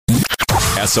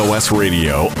SOS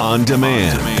Radio On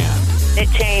Demand. It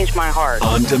changed my heart.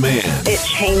 On Demand. It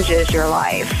changes your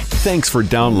life. Thanks for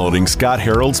downloading Scott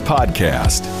Harold's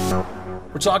podcast.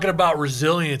 We're talking about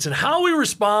resilience and how we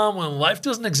respond when life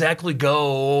doesn't exactly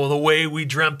go the way we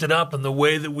dreamt it up and the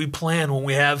way that we plan when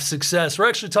we have success. We're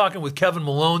actually talking with Kevin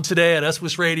Malone today at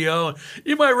SOS Radio. And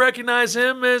you might recognize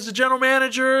him as the general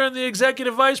manager and the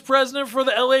executive vice president for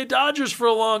the LA Dodgers for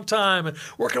a long time, and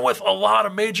working with a lot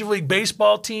of Major League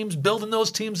Baseball teams, building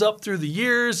those teams up through the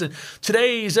years. And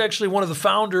today he's actually one of the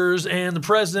founders and the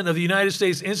president of the United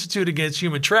States Institute Against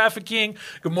Human Trafficking.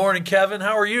 Good morning, Kevin.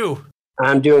 How are you?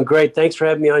 I'm doing great. Thanks for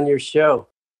having me on your show.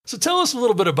 So tell us a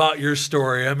little bit about your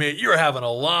story. I mean, you're having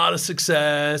a lot of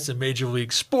success in Major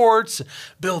League Sports,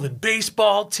 building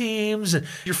baseball teams, and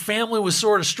your family was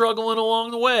sort of struggling along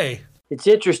the way. It's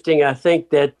interesting. I think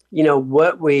that,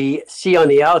 what we see on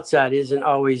the outside isn't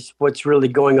always what's really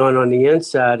going on the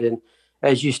inside. And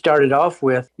as you started off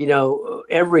with,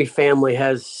 every family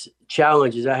has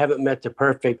challenges. I haven't met the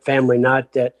perfect family,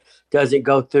 not that doesn't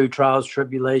go through trials,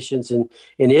 tribulations, and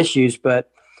issues. But,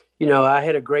 I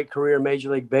had a great career in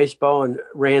Major League Baseball and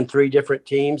ran 3 different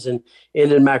teams and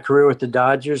ended my career with the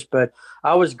Dodgers. But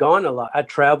I was gone a lot. I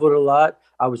traveled a lot.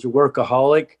 I was a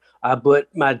workaholic. I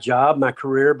put my job, my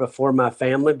career before my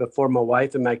family, before my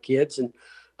wife and my kids. And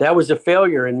that was a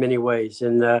failure in many ways.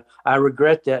 And I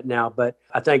regret that now. But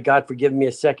I thank God for giving me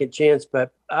a second chance.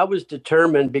 But I was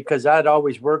determined because I'd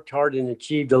always worked hard and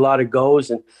achieved a lot of goals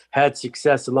and had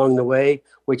success along the way,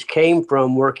 which came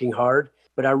from working hard.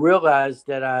 But I realized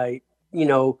that I,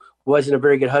 wasn't a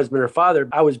very good husband or father.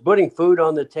 I was putting food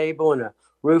on the table and a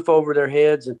roof over their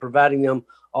heads and providing them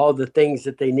all the things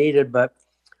that they needed. But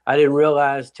I didn't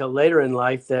realize till later in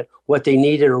life that what they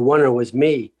needed or wanted was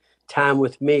me. Time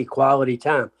with me, quality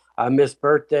time. I missed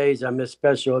birthdays. I missed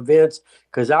special events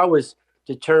because I was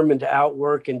determined to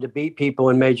outwork and to beat people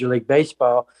in Major League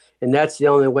Baseball. And that's the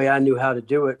only way I knew how to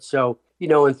do it. So,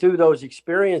 and through those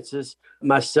experiences,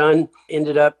 my son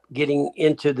ended up getting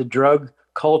into the drug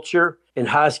culture. In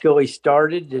high school, he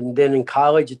started, and then in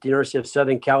college at the University of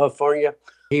Southern California,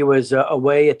 he was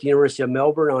away at the University of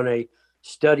Melbourne on a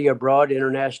study abroad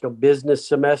international business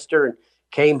semester and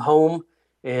came home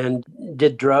and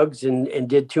did drugs and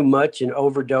did too much and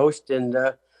overdosed. And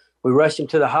we rushed him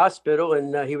to the hospital,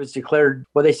 and he was declared,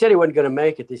 well, they said he wasn't going to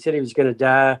make it. They said he was going to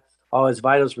die. All his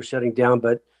vitals were shutting down,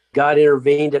 but God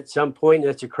intervened at some point. And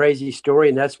that's a crazy story.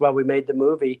 And that's why we made the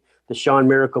movie, the Sean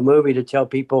Miracle movie, to tell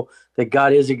people that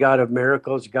God is a God of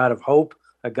miracles, a God of hope,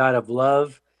 a God of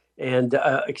love, and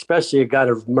especially a God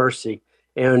of mercy.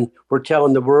 And we're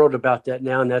telling the world about that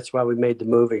now. And that's why we made the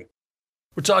movie.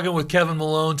 We're talking with Kevin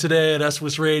Malone today at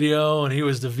SOS Radio, and he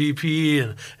was the VP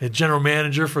and general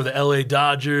manager for the LA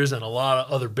Dodgers and a lot of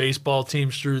other baseball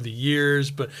teams through the years.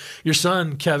 But your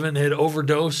son, Kevin, had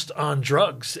overdosed on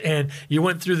drugs, and you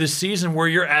went through this season where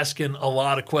you're asking a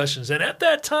lot of questions. And at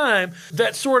that time,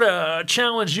 that sort of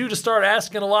challenged you to start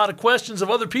asking a lot of questions of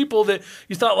other people that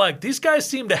you thought, like, these guys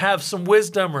seem to have some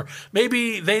wisdom, or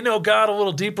maybe they know God a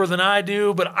little deeper than I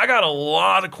do, but I got a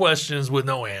lot of questions with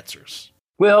no answers.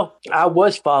 Well, I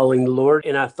was following the Lord,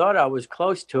 and I thought I was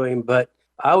close to him, but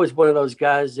I was one of those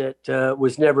guys that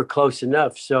was never close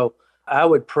enough. So I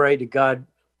would pray to God,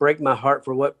 break my heart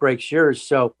for what breaks yours.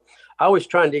 So I was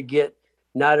trying to get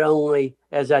not only,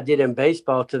 as I did in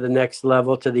baseball, to the next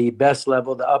level, to the best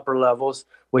level, the upper levels,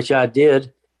 which I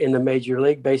did in the Major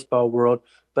League Baseball world,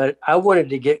 but I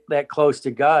wanted to get that close to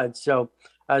God. So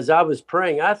as I was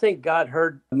praying, I think God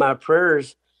heard my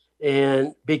prayers.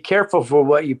 And be careful for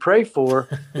what you pray for,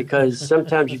 because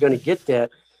sometimes you're going to get that.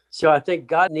 So I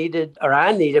think I needed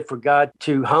for God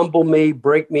to humble me,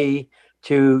 break me,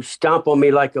 to stomp on me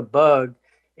like a bug,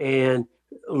 and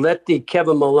let the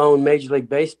Kevin Malone Major League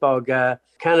Baseball guy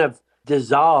kind of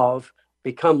dissolve,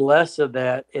 become less of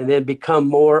that, and then become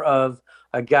more of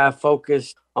a guy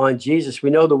focused on Jesus. We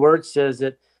know the word says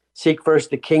that seek first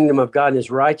the kingdom of God and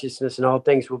his righteousness, and all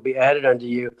things will be added unto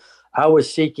you. I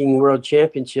was seeking world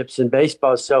championships in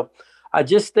baseball. So I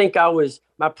just think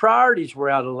my priorities were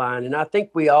out of line. And I think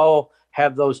we all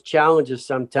have those challenges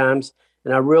sometimes.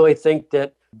 And I really think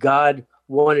that God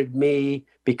wanted me,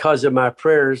 because of my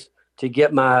prayers, to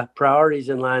get my priorities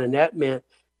in line. And that meant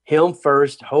him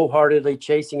first, wholeheartedly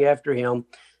chasing after him,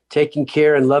 taking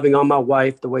care and loving on my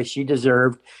wife the way she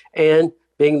deserved, and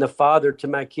being the father to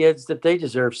my kids that they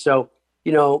deserve. So,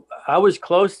 I was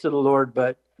close to the Lord,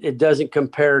 but it doesn't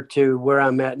compare to where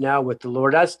I'm at now with the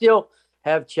Lord. I still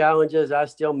have challenges. I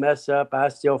still mess up. I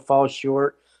still fall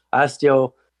short. I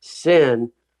still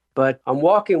sin, but I'm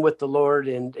walking with the Lord,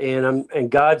 and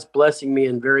God's blessing me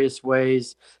in various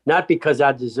ways, not because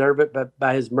I deserve it, but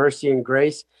by his mercy and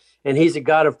grace. And he's a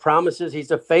God of promises.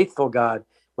 He's a faithful God.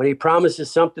 When he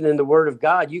promises something in the word of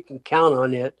God, you can count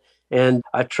on it. And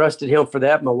I trusted him for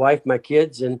that, my wife, my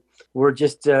kids, and we're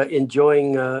just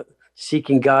enjoying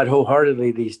seeking God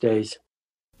wholeheartedly these days.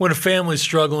 When a family's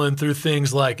struggling through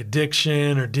things like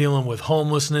addiction or dealing with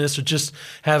homelessness or just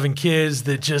having kids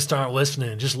that just aren't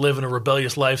listening, just living a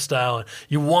rebellious lifestyle, and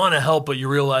you want to help, but you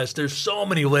realize there's so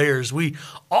many layers. We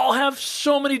all have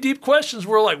so many deep questions.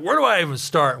 We're like, where do I even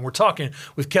start? And we're talking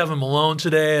with Kevin Malone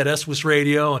today at SWIS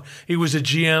Radio, and he was a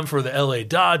GM for the LA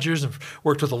Dodgers and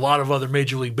worked with a lot of other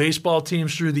Major League Baseball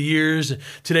teams through the years. And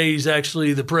today he's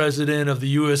actually the president of the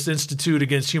U.S. Institute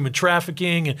Against Human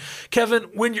Trafficking. And Kevin,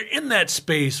 when you're in that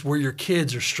space where your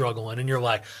kids are struggling and you're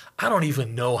like, I don't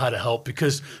even know how to help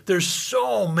because there's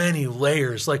so many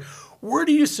layers. Like, where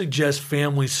do you suggest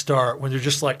families start when they're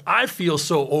just like, I feel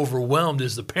so overwhelmed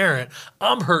as the parent.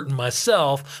 I'm hurting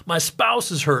myself. My spouse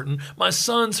is hurting. My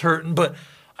son's hurting, but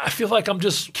I feel like I'm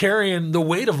just carrying the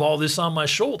weight of all this on my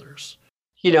shoulders.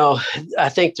 You know, I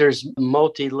think there's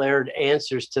multi-layered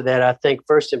answers to that. I think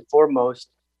first and foremost,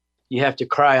 you have to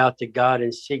cry out to God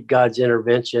and seek God's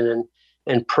intervention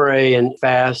and pray and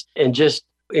fast and just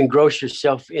engross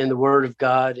yourself in the word of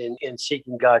God and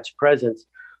seeking God's presence.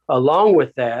 Along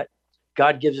with that,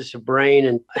 God gives us a brain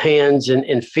and hands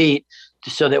and feet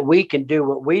so that we can do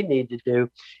what we need to do.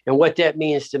 And what that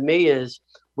means to me is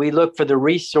we look for the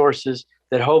resources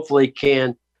that hopefully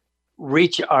can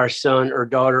reach our son or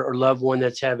daughter or loved one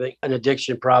that's having an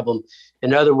addiction problem.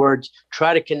 In other words,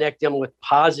 try to connect them with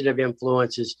positive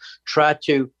influences, try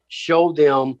to show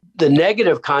them the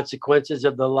negative consequences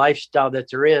of the lifestyle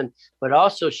that they're in, but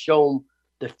also show them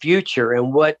the future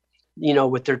and what, you know,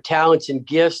 with their talents and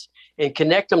gifts, and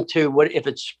connect them to what, if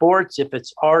it's sports, if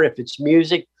it's art, if it's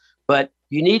music. But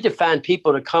you need to find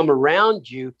people to come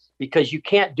around you because you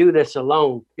can't do this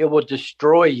alone. It will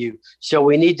destroy you. So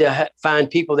we need to find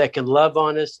people that can love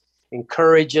on us,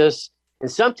 encourage us,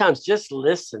 and sometimes just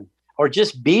listen or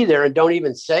just be there and don't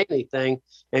even say anything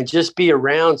and just be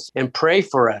around and pray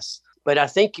for us. But I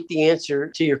think the answer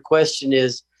to your question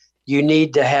is you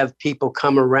need to have people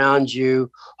come around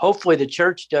you. Hopefully the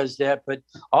church does that, but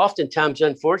oftentimes,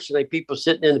 unfortunately, people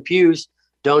sitting in the pews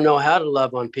don't know how to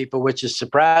love on people, which is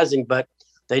surprising, but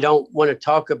they don't want to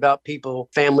talk about people,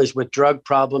 families with drug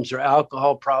problems or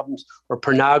alcohol problems or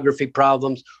pornography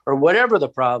problems or whatever the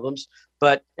problems.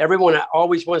 But everyone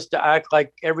always wants to act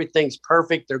like everything's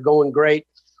perfect, they're going great,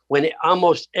 when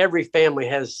almost every family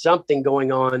has something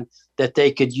going on that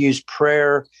they could use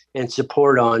prayer and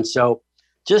support on. So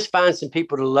just find some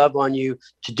people to love on you,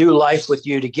 to do life with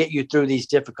you, to get you through these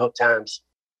difficult times.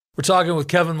 We're talking with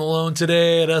Kevin Malone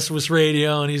today at SWIS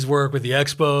Radio, and he's worked with the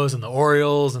Expos and the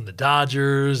Orioles and the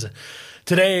Dodgers.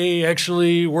 Today, he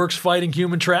actually works fighting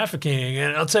human trafficking.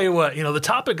 And I'll tell you what, you know, the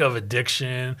topic of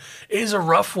addiction is a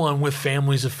rough one with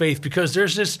families of faith because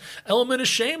there's this element of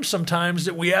shame sometimes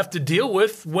that we have to deal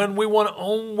with when we want to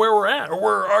own where we're at or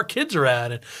where our kids are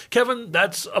at. And Kevin,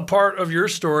 that's a part of your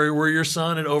story where your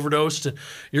son had overdosed and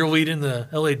you're leading the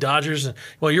LA Dodgers. And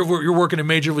well, you're working in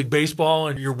Major League Baseball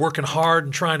and you're working hard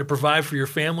and trying to provide for your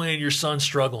family and your son's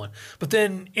struggling. But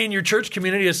then in your church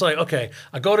community, it's like, okay,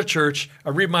 I go to church, I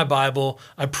read my Bible,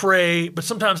 I pray, but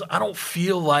sometimes I don't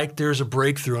feel like there's a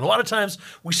breakthrough. And a lot of times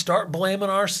we start blaming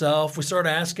ourselves. We start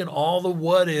asking all the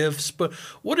what ifs. But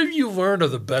what have you learned are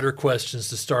the better questions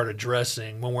to start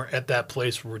addressing when we're at that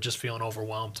place where we're just feeling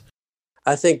overwhelmed?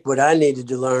 I think what I needed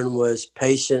to learn was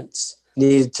patience,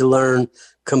 needed to learn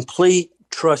complete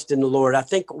trust in the Lord. I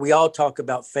think we all talk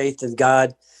about faith in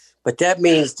God, but that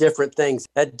means different things.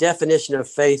 That definition of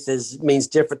faith means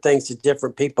different things to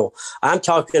different people. I'm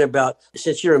talking about,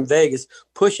 since you're in Vegas,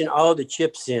 pushing all the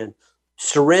chips in,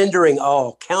 surrendering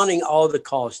all, counting all the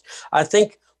costs. I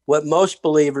think what most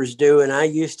believers do, and I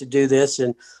used to do this,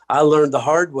 and I learned the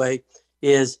hard way,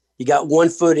 is you got 1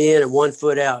 foot in and 1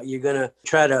 foot out. You're going to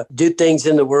try to do things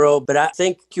in the world, but I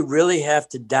think you really have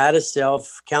to die to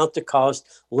self, count the cost,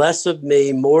 less of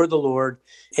me, more of the Lord,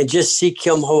 and just seek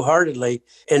him wholeheartedly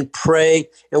and pray.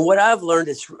 And what I've learned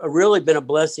has really been a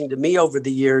blessing to me over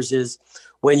the years is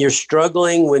when you're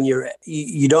struggling, when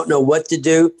you don't know what to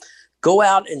do, go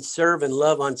out and serve and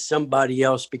love on somebody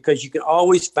else, because you can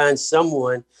always find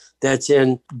someone that's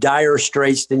in dire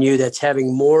straits than you, that's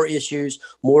having more issues,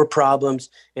 more problems,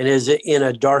 and is in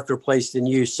a darker place than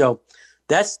you. So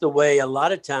that's the way a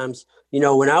lot of times, you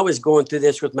know, when I was going through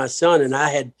this with my son and I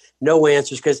had no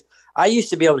answers, because I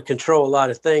used to be able to control a lot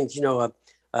of things, you know, a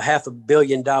 $500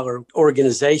 million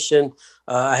organization.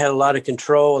 I had a lot of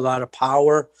control, a lot of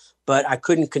power, but I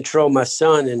couldn't control my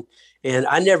son. And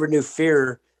I never knew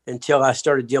fear until I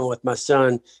started dealing with my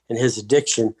son and his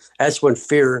addiction. That's when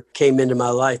fear came into my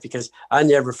life, because I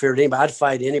never feared anybody. I'd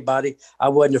fight anybody. I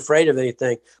wasn't afraid of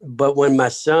anything. But when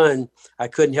I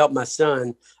couldn't help my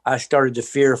son, I started to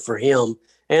fear for him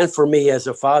and for me as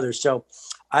a father. So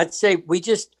I'd say we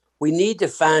need to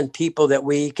find people that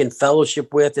we can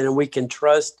fellowship with and we can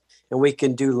trust and we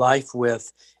can do life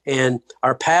with. And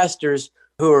our pastors,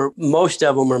 most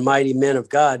of them are mighty men of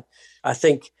God, I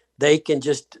think they can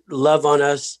just love on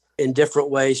us in different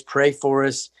ways, pray for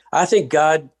us. I think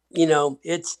God,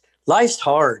 life's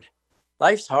hard.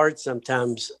 Life's hard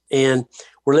sometimes. And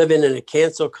we're living in a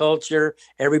cancel culture.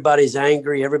 Everybody's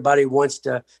angry. Everybody wants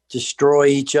to destroy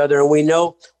each other. And we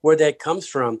know where that comes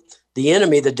from. The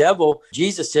enemy, the devil,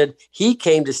 Jesus said he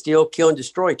came to steal, kill, and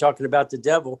destroy, talking about the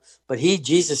devil. But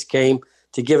Jesus came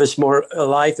to give us more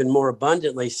life and more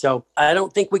abundantly. So I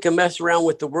don't think we can mess around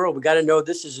with the world. We got to know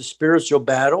this is a spiritual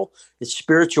battle. It's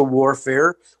spiritual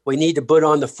warfare. We need to put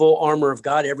on the full armor of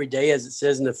God every day, as it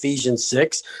says in Ephesians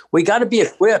 6. We got to be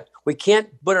equipped. We can't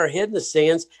put our head in the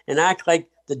sands and act like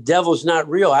the devil's not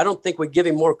real. I don't think we give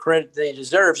him more credit than he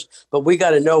deserves, but we got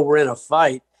to know we're in a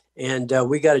fight, and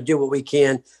we got to do what we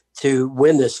can to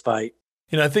win this fight.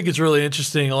 I think it's really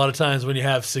interesting. A lot of times when you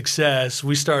have success,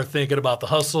 we start thinking about the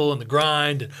hustle and the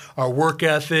grind, and our work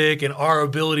ethic, and our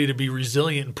ability to be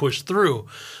resilient and push through.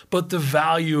 But the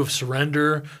value of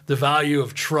surrender, the value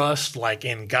of trust, like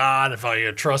in God, the value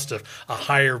of trust of a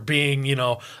higher being,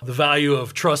 the value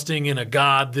of trusting in a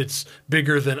God that's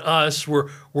bigger than us, we're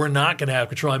not going to have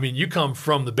control. I mean, you come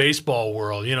from the baseball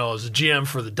world, as a GM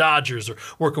for the Dodgers, or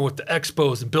working with the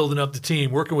Expos and building up the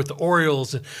team, working with the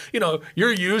Orioles. And,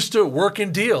 you're used to working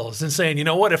deals and saying,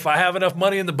 if I have enough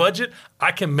money in the budget,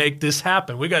 I can make this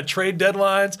happen. We got trade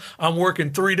deadlines. I'm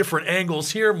working 3 different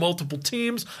angles here, multiple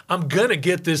teams. I'm going to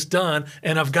get this done,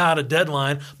 and I've got a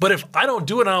deadline. But if I don't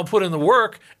do it and I don't put in the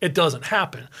work, it doesn't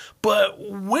happen. But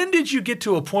when did you get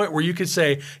to a point where you could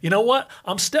say,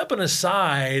 I'm stepping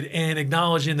aside and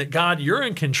acknowledging that, God, you're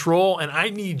in control and I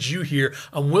need you here.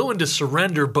 I'm willing to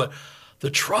surrender, but the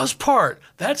trust part,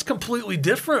 that's completely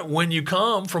different when you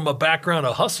come from a background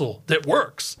of hustle that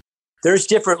works. There's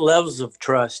different levels of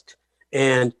trust.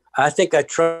 And I think I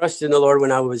trusted in the Lord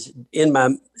when I was in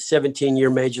my 17-year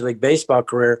Major League Baseball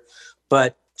career.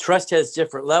 But trust has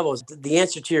different levels. The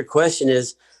answer to your question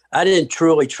is I didn't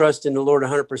truly trust in the Lord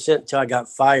 100% until I got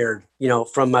fired,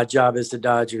 from my job as the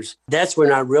Dodgers. That's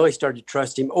when I really started to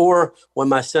trust him. Or when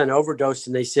my son overdosed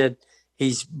and they said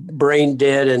he's brain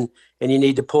dead and you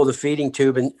need to pull the feeding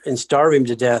tube and starve him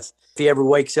to death. If he ever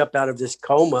wakes up out of this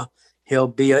coma, he'll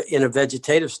be in a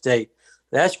vegetative state.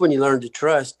 That's when you learn to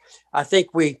trust. I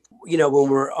think when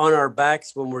we're on our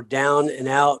backs, when we're down and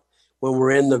out, when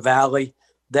we're in the valley,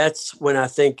 that's when I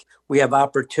think we have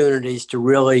opportunities to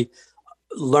really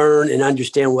learn and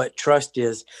understand what trust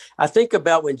is. I think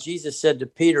about when Jesus said to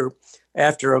Peter,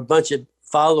 after a bunch of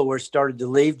followers started to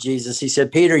leave Jesus, he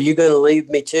said, Peter, you going to leave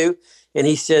me too? And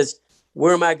he says,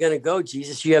 where am I going to go,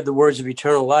 Jesus? You have the words of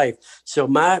eternal life. So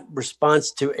my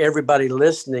response to everybody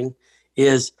listening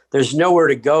is there's nowhere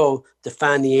to go to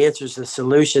find the answers, the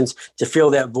solutions to fill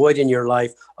that void in your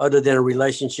life other than a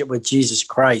relationship with Jesus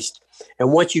Christ.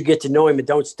 And once you get to know him, and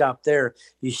don't stop there,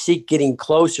 you seek getting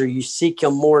closer. You seek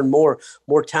him more and more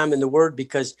time in the word,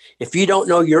 because if you don't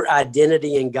know your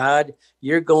identity in God,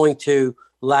 you're going to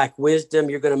lack wisdom.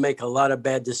 You're going to make a lot of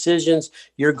bad decisions.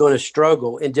 You're going to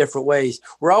struggle in different ways.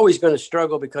 We're always going to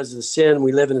struggle because of the sin.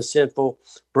 We live in a sinful,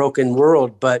 broken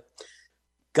world, but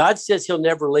God says he'll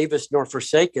never leave us nor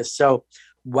forsake us. So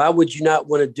why would you not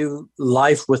want to do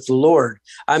life with the Lord?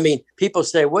 I mean, people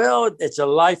say, well, it's a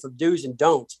life of do's and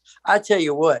don'ts. I tell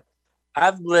you what,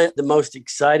 I've lived the most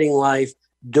exciting life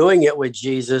doing it with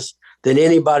Jesus than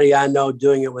anybody I know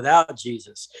doing it without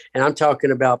Jesus. And I'm talking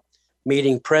about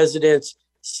meeting presidents,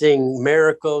 seeing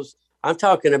miracles. I'm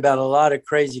talking about a lot of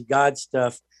crazy God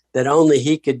stuff that only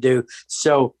he could do.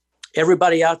 So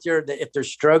everybody out there, that if they're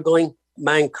struggling,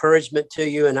 my encouragement to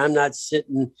you, and I'm not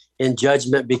sitting in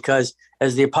judgment, because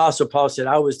as the Apostle Paul said,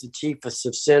 I was the chiefest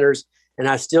of sinners, and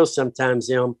I still sometimes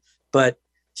am, but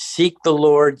seek the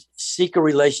Lord, seek a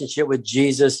relationship with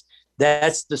Jesus.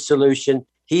 That's the solution.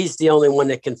 He's the only one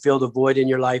that can fill the void in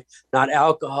your life, not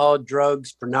alcohol,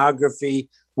 drugs, pornography,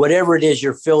 whatever it is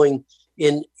you're filling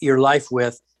in your life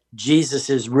with. Jesus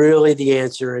is really the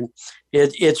answer, and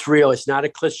it's real. It's not a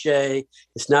cliche.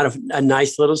 It's not a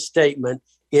nice little statement.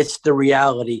 It's the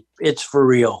reality. It's for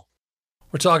real.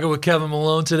 We're talking with Kevin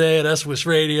Malone today at SWIS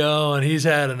Radio, and he's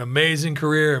had an amazing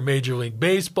career in Major League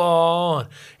Baseball, and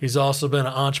he's also been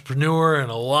an entrepreneur in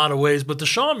a lot of ways. But the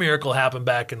Shawn Miracle happened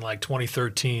back in like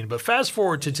 2013. But fast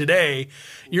forward to today,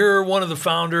 you're one of the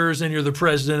founders and you're the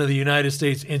president of the United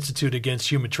States Institute Against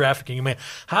Human Trafficking. I mean,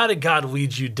 how did God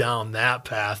lead you down that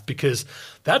path? Because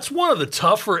that's one of the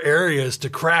tougher areas to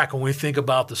crack when we think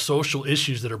about the social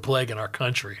issues that are plaguing our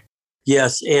country.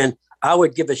 Yes, and I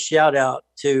would give a shout out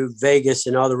to Vegas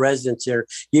and all the residents there.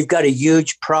 You've got a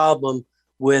huge problem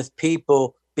with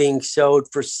people being sold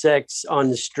for sex on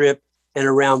the Strip and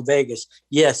around Vegas.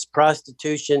 Yes,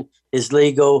 prostitution is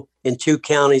legal in 2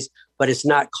 counties, but it's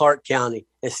not Clark County.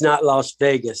 It's not Las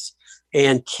Vegas.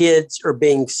 And kids are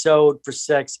being sold for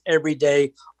sex every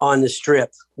day on the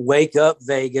Strip. Wake up,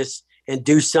 Vegas, and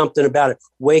do something about it.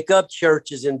 Wake up,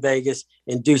 churches in Vegas,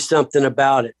 and do something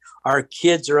about it. Our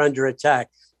kids are under attack.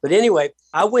 But anyway,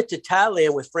 I went to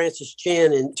Thailand with Francis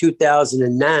Chan in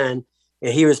 2009,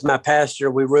 and he was my pastor.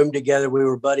 We roomed together. We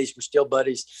were buddies. We're still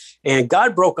buddies. And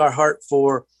God broke our heart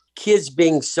for kids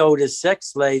being sold as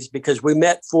sex slaves because we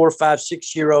met 4, 5,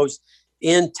 6-year-olds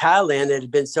in Thailand that had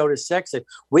been sold as sex slaves.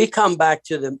 We come back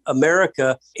to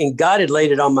America, and God had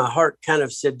laid it on my heart, kind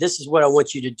of said, this is what I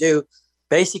want you to do.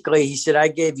 Basically, he said, I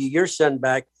gave you your son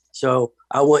back, so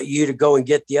I want you to go and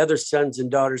get the other sons and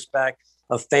daughters back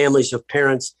of families of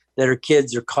parents that our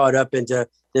kids are caught up into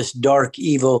this dark,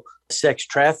 evil sex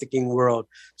trafficking world.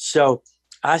 So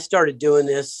I started doing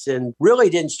this and really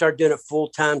didn't start doing it full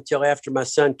time till after my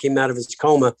son came out of his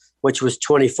coma, which was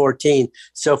 2014.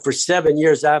 So for 7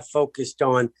 years, I've focused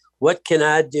on what can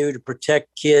I do to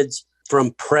protect kids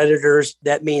from predators.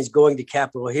 That means going to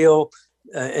Capitol Hill,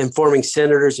 informing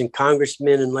senators and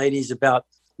congressmen and ladies about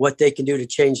what they can do to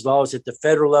change laws at the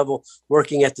federal level,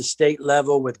 working at the state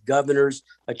level with governors,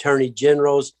 attorney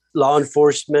generals, law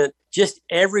enforcement, just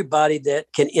everybody that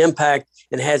can impact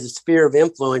and has a sphere of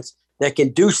influence that can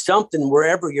do something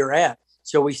wherever you're at.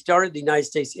 So we started the United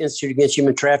States Institute Against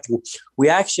Human Trafficking. We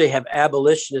actually have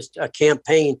abolitionist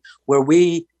campaign where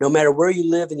we, no matter where you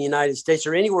live in the United States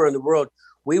or anywhere in the world,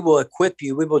 we will equip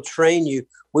you, we will train you,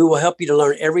 we will help you to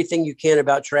learn everything you can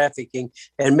about trafficking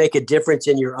and make a difference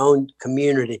in your own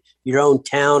community, your own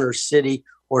town or city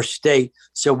or state.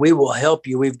 So we will help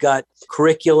you. We've got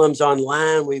curriculums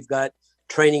online. We've got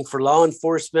training for law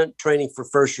enforcement, training for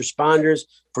first responders,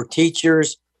 for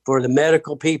teachers, for the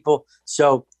medical people.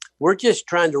 So we're just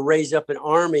trying to raise up an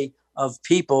army of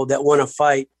people that want to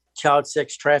fight child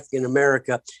sex trafficking in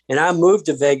America. And I moved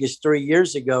to Vegas 3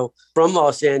 years ago from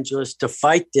Los Angeles to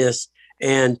fight this.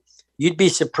 And you'd be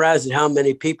surprised at how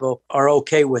many people are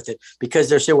okay with it because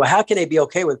they're saying, well, how can they be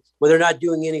okay with it? Well, they're not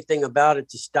doing anything about it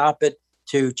to stop it,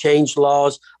 to change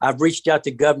laws. I've reached out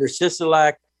to Governor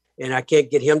Sisolak and I can't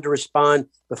get him to respond.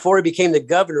 Before he became the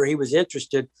governor, he was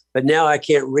interested, but now I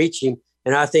can't reach him.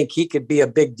 And I think he could be a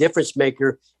big difference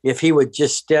maker if he would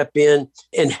just step in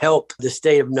and help the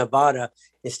state of Nevada.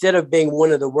 Instead of being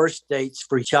one of the worst states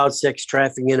for child sex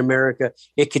trafficking in America,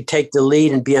 it could take the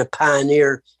lead and be a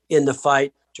pioneer in the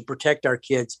fight to protect our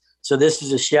kids. So this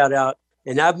is a shout out.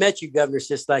 And I've met you, Governor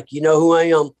Sisolak. You know who I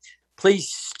am. Please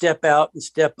step out and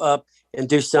step up and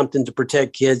do something to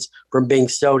protect kids from being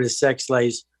sold as sex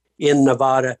slaves in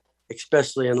Nevada,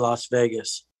 especially in Las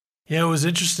Vegas. Yeah, it was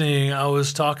interesting. I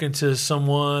was talking to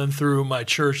someone through my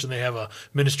church, and they have a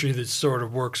ministry that sort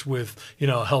of works with,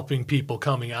 helping people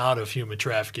coming out of human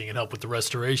trafficking and help with the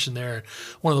restoration there. And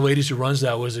one of the ladies who runs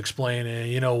that was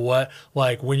explaining,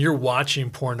 like when you're watching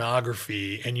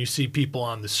pornography and you see people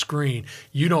on the screen,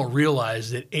 you don't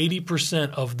realize that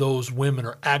 80% of those women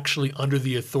are actually under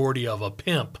the authority of a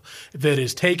pimp that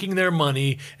is taking their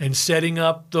money and setting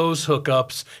up those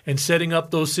hookups and setting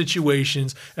up those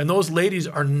situations. And those ladies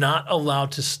are not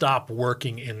allowed to stop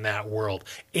working in that world.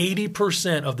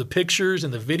 80% of the pictures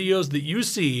and the videos that you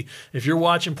see, if you're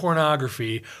watching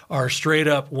pornography, are straight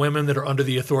up women that are under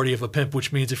the authority of a pimp,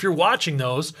 which means if you're watching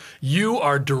those, you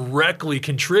are directly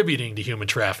contributing to human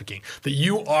trafficking, that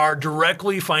you are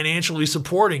directly financially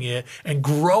supporting it and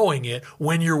growing it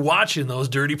when you're watching those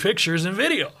dirty pictures and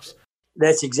videos.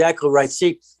 That's exactly right.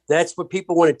 See, that's what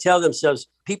people want to tell themselves.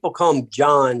 People call them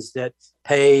Johns that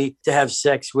pay to have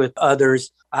sex with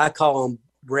others. I call them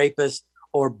rapists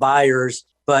or buyers,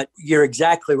 but you're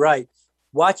exactly right.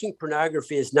 Watching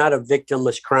pornography is not a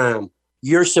victimless crime.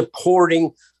 You're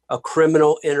supporting a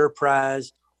criminal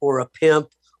enterprise or a pimp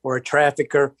or a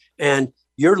trafficker, and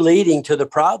you're leading to the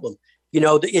problem.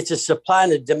 It's a supply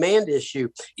and a demand issue.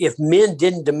 If men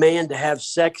didn't demand to have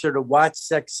sex or to watch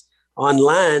sex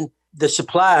online, the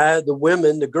supply, the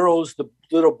women, the girls, the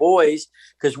little boys,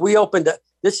 because we opened up,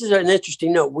 this is an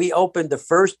interesting note. We opened the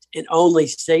first and only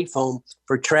safe home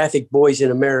for trafficked boys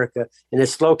in America, and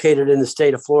it's located in the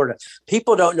state of Florida.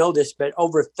 People don't know this, but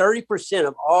over 30%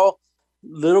 of all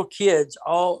little kids,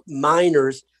 all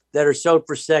minors that are sold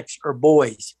for sex are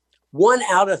boys. 1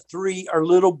 out of 3 are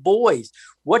little boys.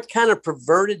 What kind of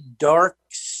perverted, dark,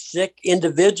 sick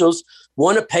individuals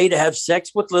want to pay to have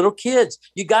sex with little kids?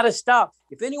 You got to stop.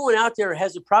 If anyone out there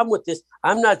has a problem with this,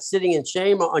 I'm not sitting in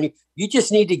shame on you. You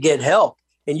just need to get help.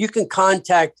 And you can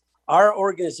contact our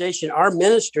organization, our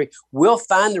ministry. We'll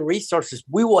find the resources.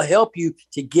 We will help you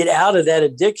to get out of that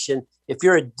addiction. If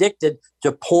you're addicted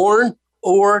to porn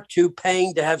or to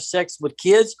paying to have sex with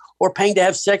kids or paying to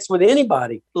have sex with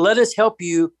anybody, let us help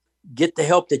you get the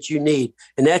help that you need.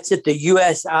 And that's at the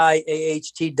usiaht.org.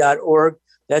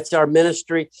 That's our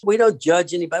ministry. We don't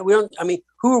judge anybody.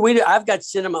 Who are we? I've got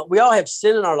sin. We all have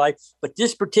sin in our life, but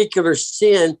this particular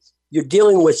sin, you're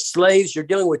dealing with slaves, you're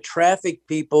dealing with trafficked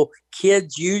people,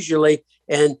 kids usually,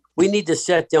 and we need to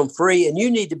set them free, and you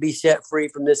need to be set free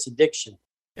from this addiction.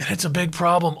 And it's a big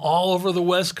problem all over the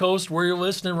West Coast where you're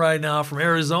listening right now, from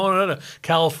Arizona to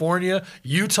California,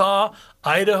 Utah,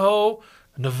 Idaho,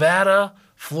 Nevada,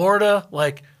 Florida.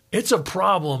 Like, it's a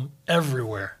problem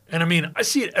everywhere. And I mean, I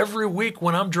see it every week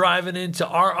when I'm driving into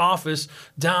our office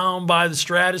down by the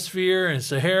Stratosphere and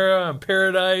Sahara and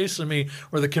Paradise. I mean,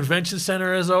 where the convention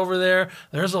center is over there.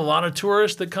 There's a lot of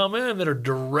tourists that come in that are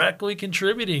directly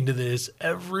contributing to this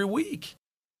every week.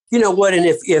 You know what? And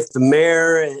if the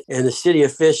mayor and the city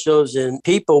officials and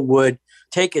people would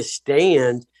take a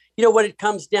stand, you know what it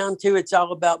comes down to? It's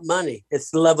all about money.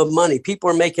 It's the love of money. People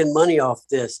are making money off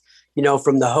this, you know,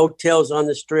 from the hotels on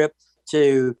the Strip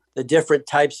to the different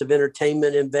types of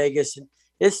entertainment in Vegas.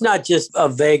 It's not just a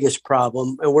Vegas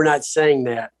problem, and we're not saying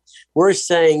that. We're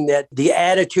saying that the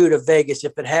attitude of Vegas,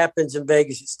 if it happens in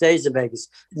Vegas, it stays in Vegas.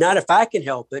 Not if I can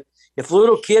help it. If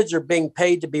little kids are being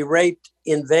paid to be raped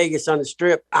in Vegas on the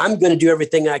Strip, I'm going to do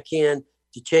everything I can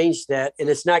to change that, and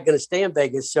it's not going to stay in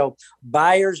Vegas. So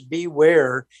buyers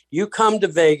beware. You come to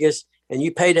Vegas and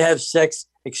you pay to have sex,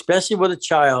 especially with a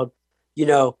child. You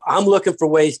know, I'm looking for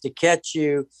ways to catch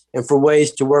you and for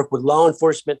ways to work with law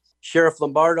enforcement. Sheriff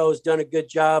Lombardo has done a good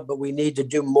job, but we need to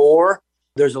do more.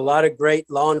 There's a lot of great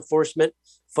law enforcement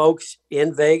folks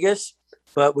in Vegas,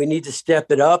 but we need to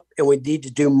step it up and we need to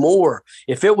do more.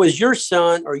 If it was your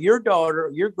son or your daughter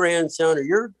or your grandson or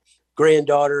your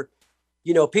granddaughter,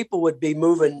 you know, people would be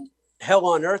moving hell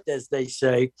on earth, as they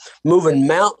say, moving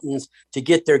mountains to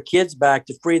get their kids back,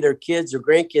 to free their kids or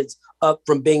grandkids up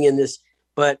from being in this.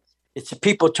 But it's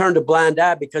people turn a blind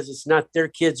eye because it's not their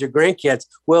kids or grandkids.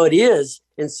 Well, it is.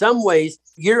 In some ways,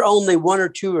 you're only 1 or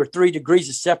 2 or 3 degrees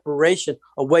of separation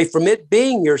away from it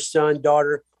being your son,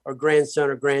 daughter, or grandson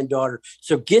or granddaughter.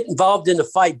 So get involved in the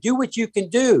fight. Do what you can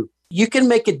do. You can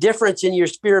make a difference in your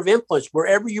sphere of influence.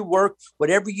 Wherever you work,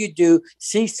 whatever you do,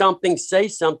 see something, say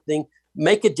something,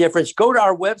 make a difference. Go to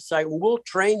our website and we'll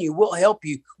train you. We'll help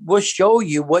you. We'll show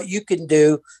you what you can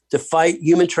do to fight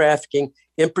human trafficking,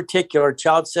 in particular,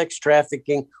 child sex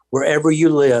trafficking, wherever you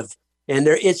live. And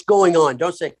it's going on.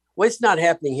 Don't say, well, it's not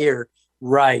happening here.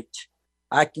 Right.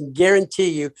 I can guarantee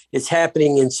you it's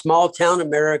happening in small town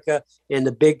America and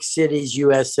the big cities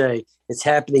USA. It's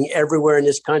happening everywhere in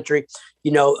this country.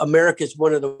 You know, America is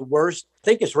one of the worst. I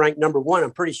think it's ranked number 1.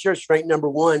 I'm pretty sure it's ranked number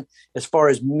 1 as far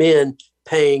as men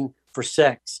paying for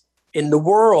sex in the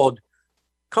world.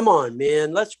 Come on,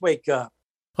 man. Let's wake up.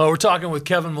 Oh, we're talking with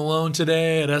Kevin Malone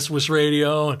today at SWIS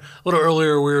Radio. And a little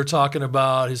earlier, we were talking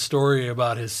about his story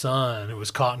about his son who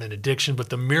was caught in an addiction, but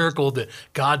the miracle that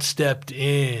God stepped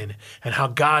in and how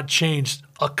God changed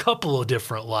a couple of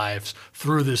different lives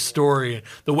through this story.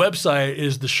 The website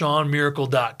is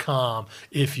theshawnmiracle.com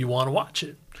if you want to watch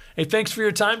it. Hey, thanks for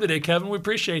your time today, Kevin. We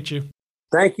appreciate you.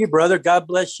 Thank you, brother. God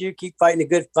bless you. Keep fighting a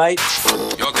good fight.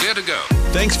 You're clear to go.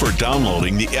 Thanks for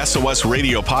downloading the SOS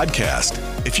Radio podcast.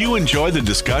 If you enjoy the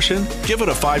discussion, give it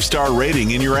a 5-star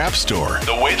rating in your app store.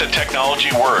 The way the technology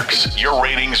works, your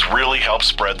ratings really help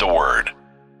spread the word.